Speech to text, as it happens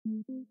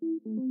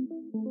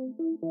Hey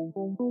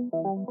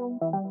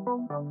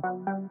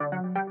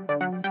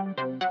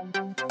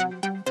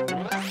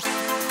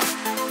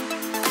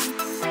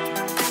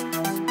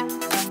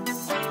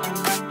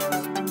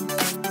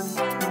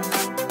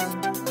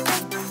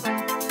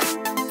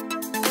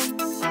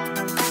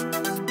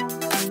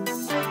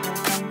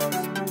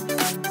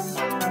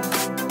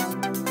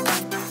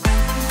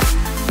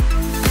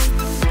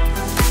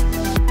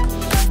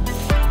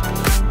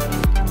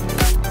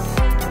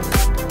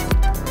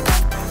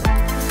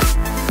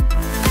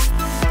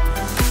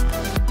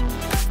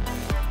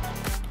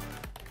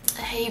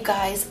you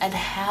guys, and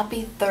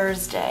happy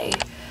Thursday.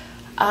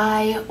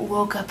 I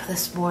woke up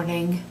this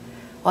morning.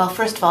 Well,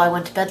 first of all, I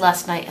went to bed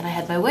last night and I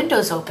had my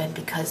windows open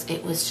because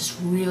it was just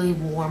really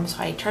warm.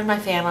 So I turned my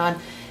fan on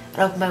and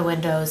opened my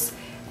windows,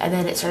 and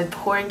then it started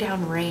pouring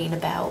down rain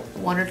about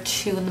 1 or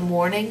 2 in the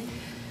morning.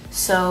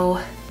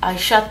 So I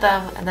shut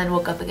them and then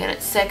woke up again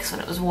at 6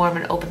 when it was warm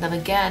and opened them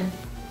again.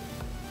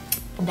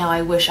 Now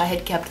I wish I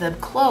had kept them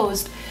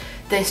closed.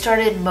 They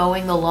started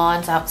mowing the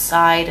lawns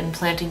outside and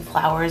planting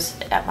flowers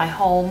at my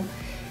home.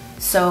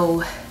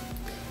 So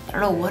I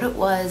don't know what it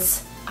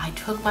was. I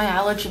took my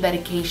allergy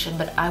medication,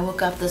 but I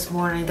woke up this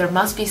morning. There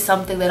must be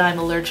something that I'm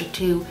allergic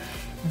to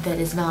that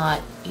is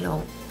not,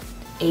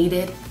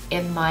 aided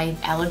in my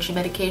allergy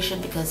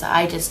medication, because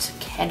I just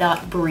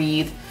cannot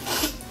breathe,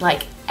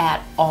 like,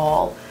 at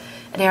all.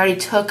 And I already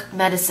took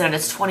medicine and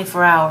it's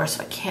 24 hours,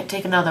 so I can't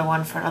take another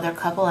one for another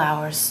couple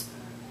hours.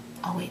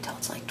 I'll wait till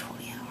it's like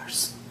 20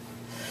 hours.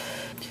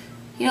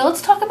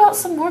 Let's talk about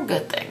some more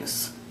good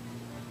things.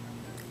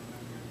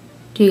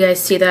 Do you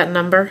guys see that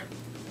number?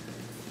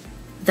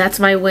 That's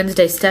my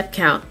Wednesday step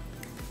count.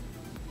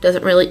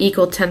 Doesn't really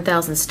equal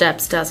 10,000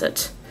 steps, does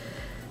it?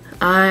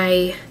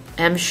 I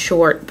am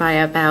short by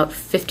about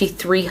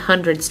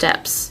 5,300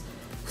 steps.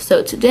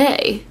 So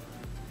today,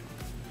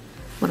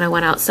 when I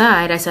went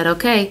outside, I said,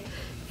 okay,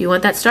 if you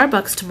want that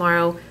Starbucks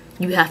tomorrow,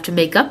 you have to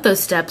make up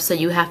those steps, so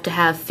you have to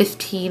have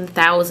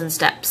 15,000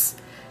 steps.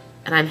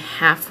 And I'm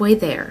halfway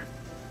there.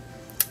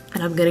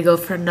 And I'm gonna go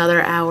for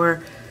another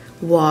hour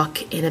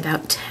walk in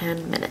about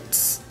 10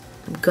 minutes.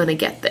 I'm gonna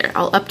get there.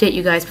 I'll update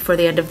you guys before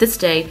the end of this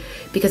day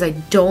because I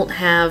don't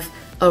have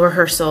a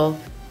rehearsal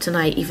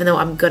tonight, even though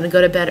I'm gonna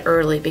go to bed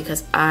early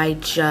because I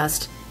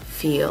just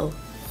feel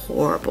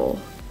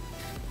horrible.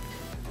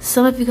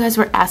 Some of you guys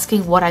were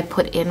asking what I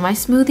put in my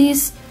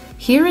smoothies.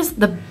 Here is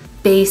the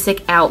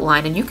basic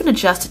outline, and you can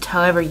adjust it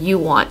however you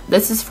want.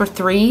 This is for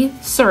 3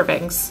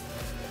 servings.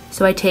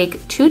 So I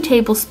take 2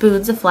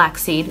 tablespoons of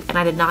flaxseed, and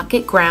I did not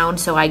get ground,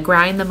 so I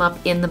grind them up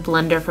in the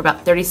blender for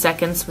about 30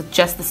 seconds with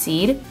just the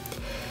seed.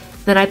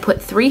 Then I put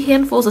 3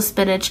 handfuls of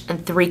spinach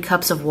and 3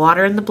 cups of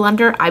water in the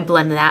blender. I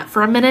blend that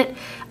for a minute.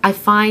 I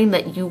find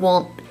that you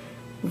won't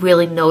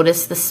really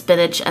notice the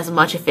spinach as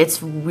much if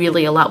it's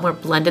really a lot more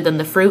blended than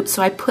the fruit.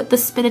 So I put the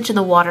spinach and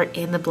the water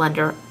in the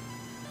blender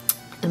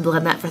and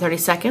blend that for 30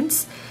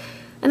 seconds.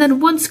 And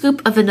then 1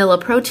 scoop of vanilla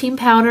protein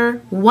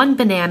powder, 1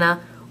 banana,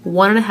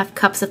 1½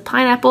 cups of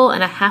pineapple,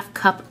 and ½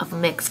 cup of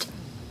mixed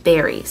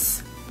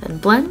berries. Then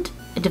blend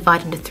and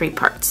divide into 3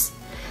 parts.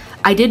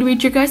 I did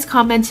read your guys'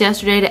 comments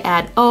yesterday to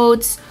add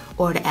oats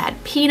or to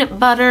add peanut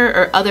butter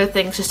or other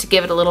things just to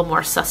give it a little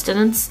more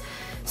sustenance,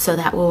 so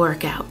that will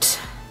work out.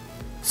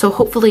 So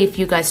hopefully if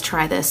you guys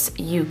try this,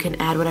 you can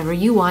add whatever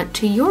you want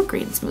to your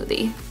green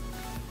smoothie.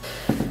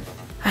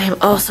 I am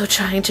also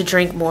trying to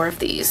drink more of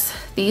these.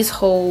 These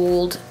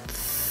hold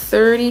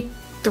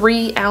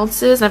 33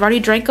 ounces. I've already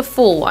drank a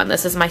full one.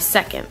 This is my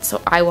second,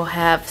 so I will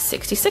have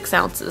 66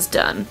 ounces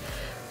done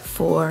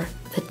for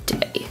the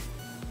day.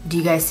 Do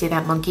you guys see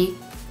that monkey?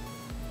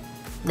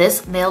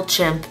 This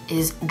MailChimp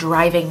is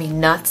driving me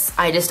nuts.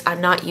 I'm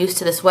not used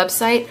to this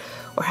website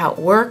or how it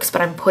works,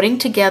 but I'm putting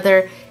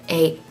together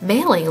a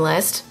mailing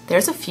list.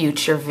 There's a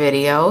future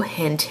video,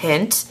 hint,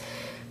 hint.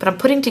 But I'm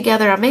putting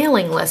together a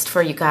mailing list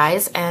for you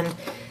guys, and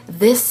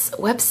this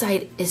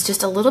website is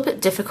just a little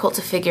bit difficult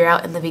to figure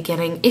out in the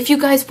beginning. If you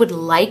guys would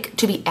like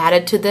to be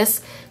added to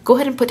this, go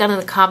ahead and put down in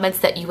the comments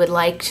that you would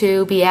like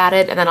to be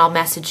added, and then I'll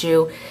message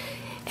you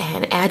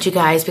and add you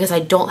guys, because I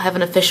don't have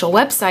an official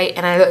website,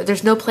 and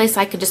there's no place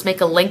I can just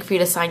make a link for you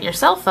to sign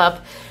yourself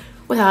up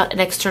without an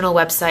external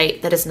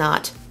website that is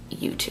not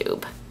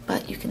YouTube.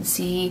 But you can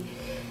see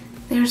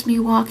there's me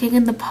walking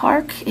in the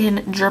park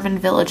in German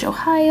Village,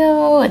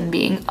 Ohio, and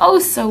being oh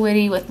so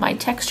witty with my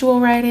textual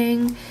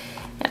writing.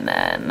 And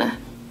then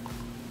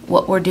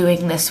what we're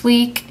doing this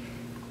week,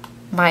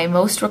 my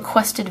most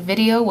requested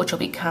video, which will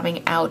be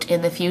coming out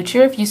in the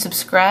future. If you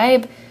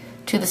subscribe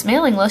to this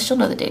mailing list, you'll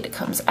know the date it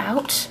comes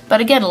out. But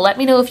again, let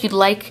me know if you'd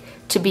like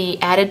to be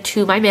added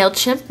to my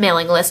MailChimp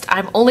mailing list.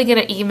 I'm only going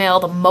to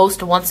email the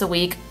most once a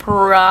week,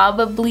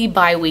 probably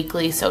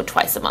bi-weekly, so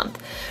twice a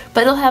month.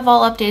 But it'll have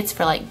all updates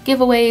for like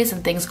giveaways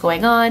and things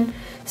going on,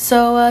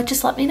 so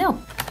just let me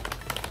know.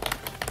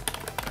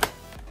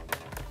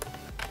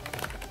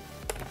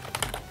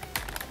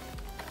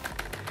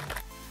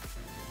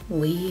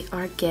 We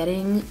are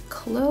getting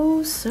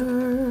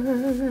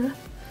closer.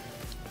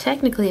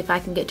 Technically, if I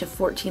can get to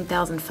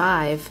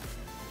 14,005,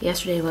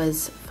 Yesterday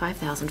was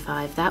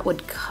 5,005. That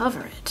would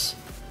cover it.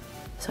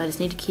 So I just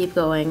need to keep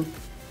going.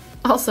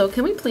 Also,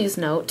 can we please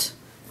note,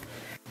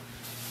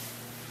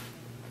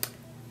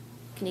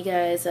 can you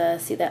guys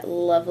see that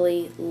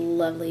lovely,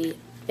 lovely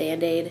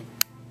Band-Aid?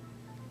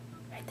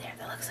 Right there,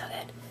 that looks so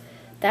good.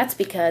 That's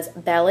because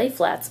ballet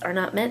flats are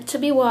not meant to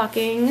be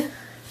walking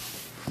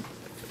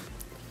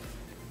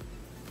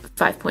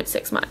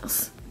 5.6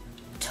 miles.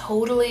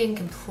 Totally and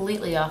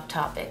completely off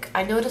topic.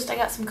 I noticed I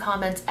got some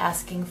comments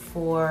asking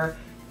for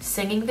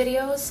singing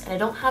videos, and I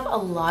don't have a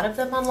lot of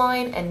them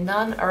online, and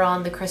none are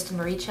on the Kristen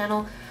Marie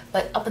channel,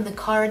 but up in the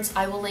cards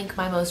I will link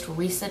my most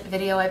recent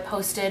video I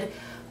posted.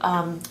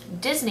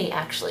 Disney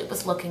actually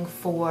was looking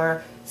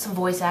for some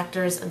voice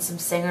actors and some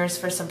singers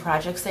for some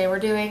projects they were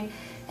doing,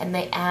 and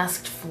they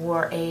asked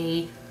for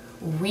a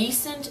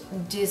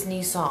recent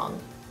Disney song.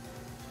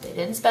 They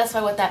didn't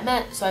specify what that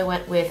meant, so I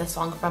went with a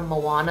song from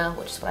Moana,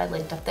 which is what I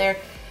linked up there,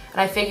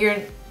 and I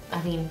figured,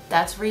 I mean,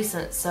 that's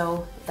recent,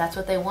 so if that's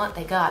what they want,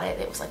 they got it.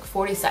 It was like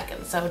 40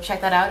 seconds, so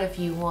check that out if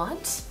you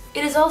want.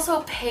 It is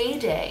also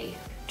payday.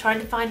 Trying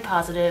to find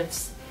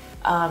positives.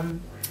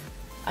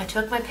 I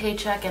took my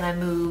paycheck and I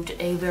moved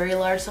a very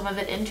large sum of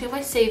it into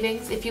my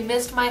savings. If you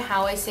missed my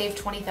How I Saved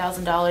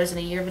 $20,000 in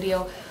a Year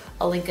video,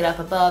 I'll link it up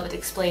above. It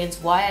explains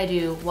why I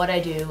do what I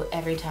do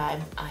every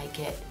time I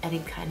get any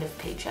kind of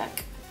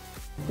paycheck.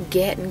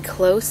 Getting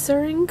closer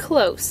and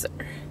closer.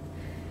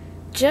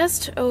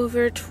 Just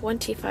over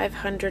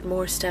 2,500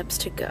 more steps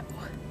to go.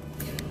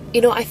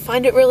 You know, I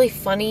find it really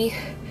funny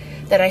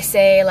that I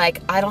say,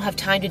 like, I don't have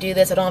time to do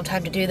this, I don't have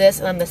time to do this,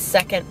 and then the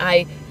second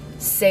I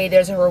say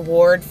there's a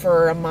reward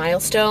for a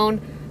milestone,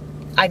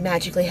 I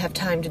magically have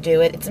time to do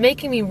it. It's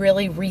making me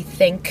really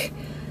rethink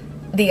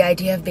the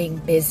idea of being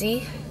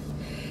busy.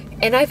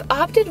 And I've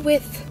opted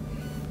with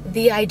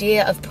the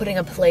idea of putting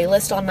a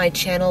playlist on my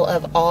channel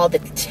of all the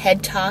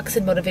TED Talks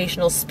and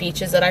motivational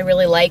speeches that I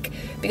really like,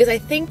 because I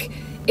think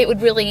it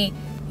would really,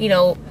 you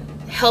know,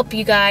 help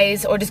you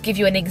guys or just give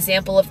you an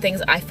example of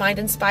things I find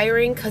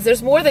inspiring, because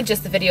there's more than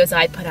just the videos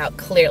I put out,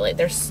 clearly.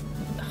 There's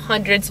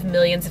hundreds of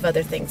millions of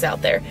other things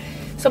out there.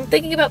 So I'm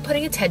thinking about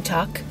putting a TED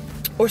Talk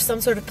or some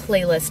sort of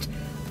playlist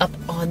up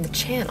on the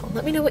channel.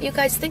 Let me know what you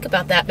guys think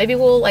about that. Maybe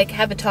we'll like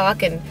have a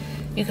talk and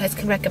you guys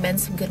can recommend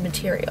some good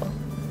material.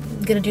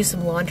 I'm gonna do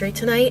some laundry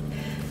tonight.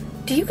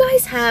 Do you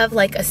guys have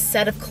like a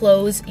set of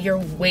clothes you're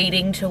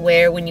waiting to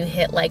wear when you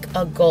hit like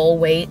a goal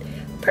weight?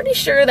 Pretty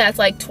sure that's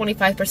like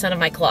 25% of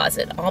my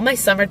closet. All my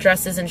summer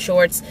dresses and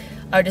shorts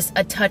are just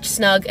a touch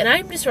snug, and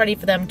I'm just ready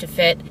for them to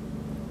fit.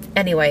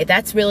 Anyway,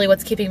 that's really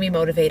what's keeping me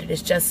motivated,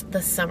 is just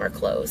the summer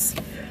clothes.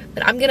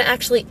 But I'm gonna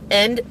actually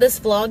end this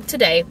vlog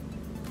today.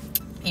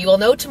 You will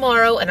know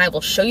tomorrow, and I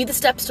will show you the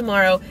steps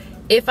tomorrow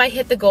if I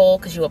hit the goal,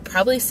 because you will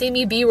probably see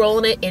me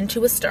B-rolling it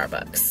into a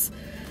Starbucks.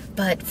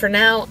 But for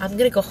now, I'm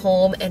gonna go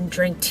home and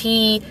drink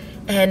tea,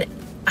 and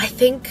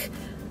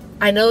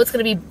I know it's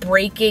going to be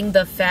breaking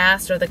the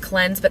fast or the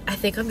cleanse, but I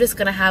think I'm just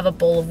going to have a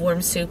bowl of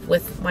warm soup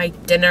with my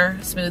dinner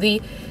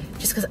smoothie,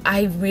 just because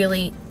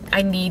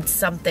I need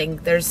something.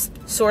 There's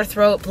sore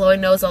throat,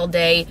 blowing nose all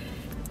day.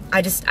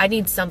 I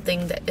need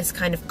something that is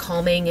kind of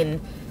calming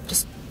and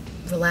just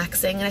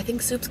relaxing, and I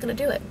think soup's going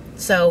to do it.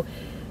 So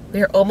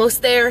we're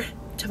almost there.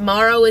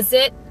 Tomorrow is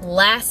it.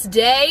 Last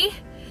day.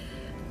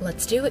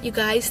 Let's do it, you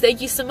guys. Thank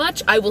you so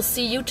much. I will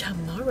see you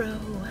tomorrow.